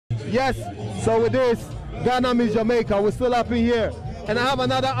Yes, so with this, Ghana meets Jamaica. We're still up in here. And I have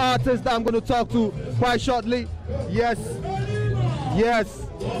another artist that I'm going to talk to quite shortly. Yes, yes,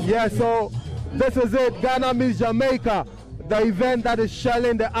 yes. So this is it, Ghana meets Jamaica, the event that is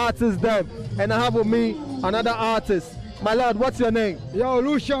shelling the artists them. And I have with me another artist. My lord, what's your name? Yo,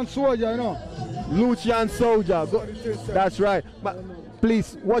 Lucian Solja, you know. Lucian Solja. That's right.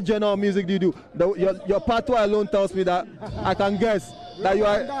 Please, what genre of music do you do? Your patois alone tells me that I can guess that you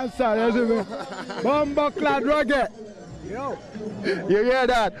are... Dancer, Bomba clad reggae. Yo. You hear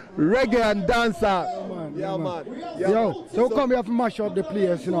that? Reggae and dancer. Yeah, man. Yo, so come here to mash up the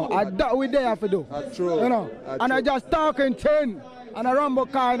place, you know. That we there for do. True. You know. And I just talking 10 and a rumble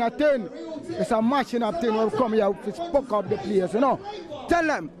car in a 10. It's a mashing up thing. We'll come here to spook up the place, you know. Tell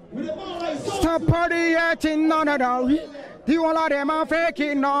them. Stop party hating none of them. The whole of them are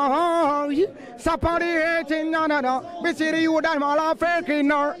faking now. Stop party hating none of them. We see the youth them all are faking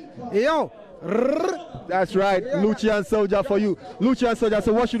now. Yo. That's right, yeah. Lucian Solja for you. Lucian Solja,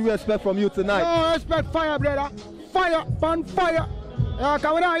 so what should we expect from you tonight? Oh, expect fire, brother. Fire, pan fire. Yeah,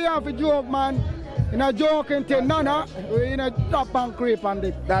 because we're not here for joke, man. In a joking thing, nana, we're in a drop and creep and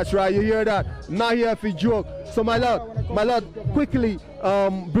dip. That's right, you hear that? Not here for joke. So my lord, quickly,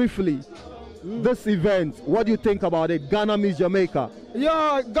 briefly, this event, what do you think about it? Ghana meets Jamaica.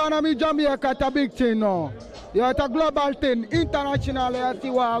 Yeah, Ghana meets Jamaica, it's a big thing now. Yeah, it's a global thing, international, I see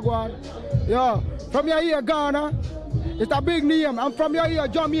what I want. Yeah, from here, Ghana, it's a big name, and from here,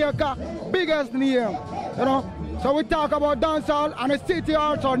 Jamaica, biggest name. You know, so we talk about dancehall and the city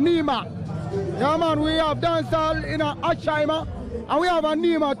also, Nima. Yeah, man, we have dancehall in a Ashima, and we have a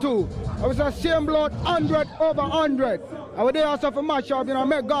Nima too. It was the same blood, 100 over 100. And we there also for match up, you know,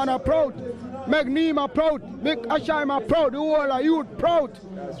 make Ghana proud, make Nima proud, make Ashima proud, the whole of youth proud.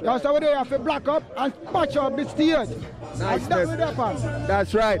 Yeah, so we there have to black up and match up the stage. Nice.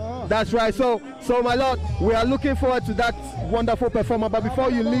 That's right. That's right. So my lord, we are looking forward to that wonderful performance. But before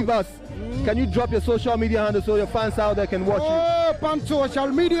you leave us, can you drop your social media handle so your fans out there can watch you? On social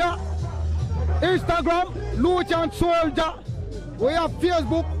media, Instagram, Lucian Solja. We have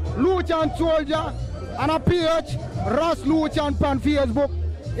Facebook, Lucian Solja, and a page, Ross Lucian on Facebook.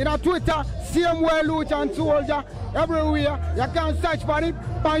 In a Twitter, same way Lucian Solja. Everywhere, you can search for it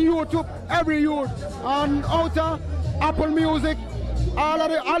on YouTube, every youth, and outer Apple Music, all of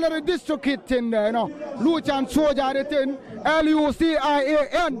the district hit in there, you know. Lucian Solja the thing,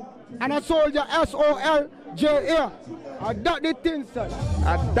 Lucian, and a Solja Solja. And that the thing, sir.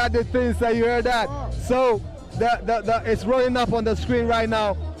 And that the thing, sir, you heard that? So it's rolling up on the screen right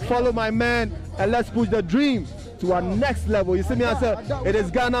now. Follow my man and let's push the dream to our next level. You see me, I said, it is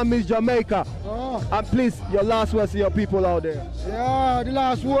Ghana meets Jamaica. And please, your last words to your people out there. Yeah, the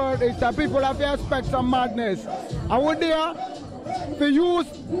last word is that people have to expect some madness. And we're there to use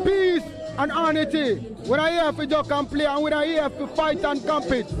peace and honesty. We're not here for just and play, and we're not here to fight and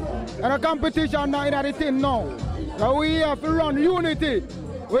compete. And a competition not in the thing now. So we're here to run unity.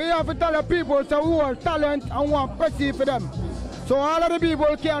 We're here to tell the people so we want talent and want perceive for them. So all of the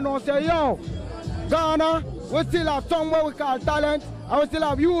people can now say, yo, Ghana, we still have somewhere we call talent, and we still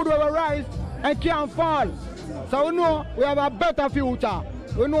have youth where we rise and can't fall. So we know we have a better future.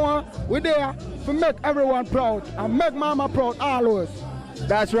 We know we're there to make everyone proud and make mama proud always.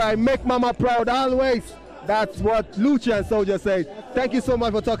 That's right, make mama proud always. That's what Lucian Solja said. Thank you so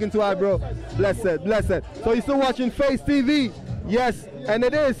much for talking to us, bro. Blessed, blessed. So you're still watching Face TV? Yes, and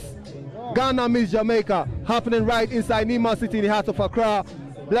it is Ghana meets Jamaica, happening right inside Nima City in the heart of Accra.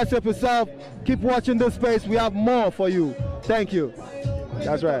 Bless yourself. Keep watching this space. We have more for you. Thank you.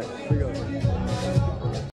 That's right.